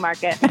a flea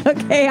market.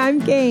 Okay, I'm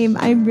game.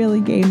 I'm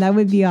really game. That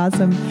would be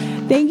awesome.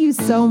 Thank you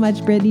so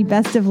much, Brittany.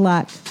 Best of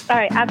luck. All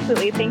right,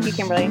 absolutely. Thank you,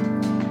 Kimberly.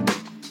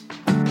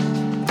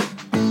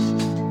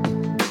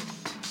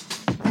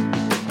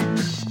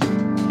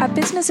 At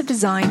Business of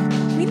Design,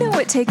 we know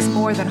it takes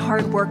more than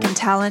hard work and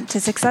talent to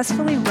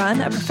successfully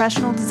run a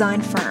professional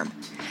design firm.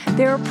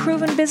 There are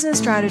proven business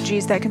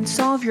strategies that can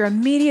solve your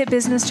immediate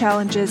business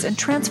challenges and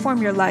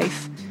transform your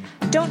life.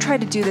 Don't try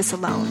to do this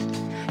alone.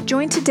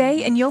 Join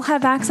today and you'll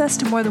have access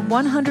to more than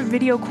 100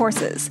 video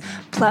courses,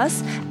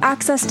 plus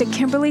access to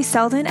Kimberly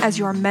Seldon as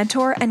your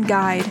mentor and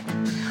guide.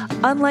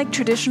 Unlike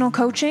traditional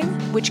coaching,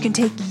 which can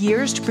take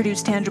years to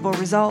produce tangible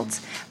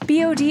results,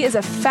 BOD is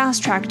a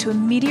fast track to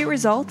immediate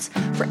results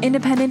for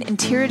independent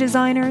interior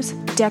designers,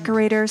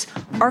 decorators,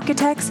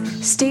 architects,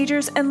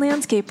 stagers, and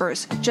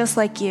landscapers just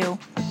like you.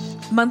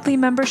 Monthly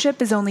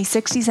membership is only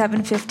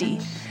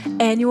 $67.50.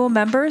 Annual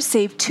members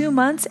save 2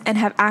 months and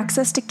have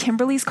access to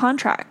Kimberly's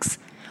contracts.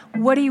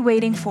 What are you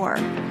waiting for?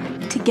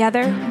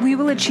 Together, we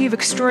will achieve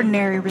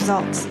extraordinary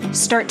results.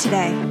 Start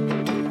today.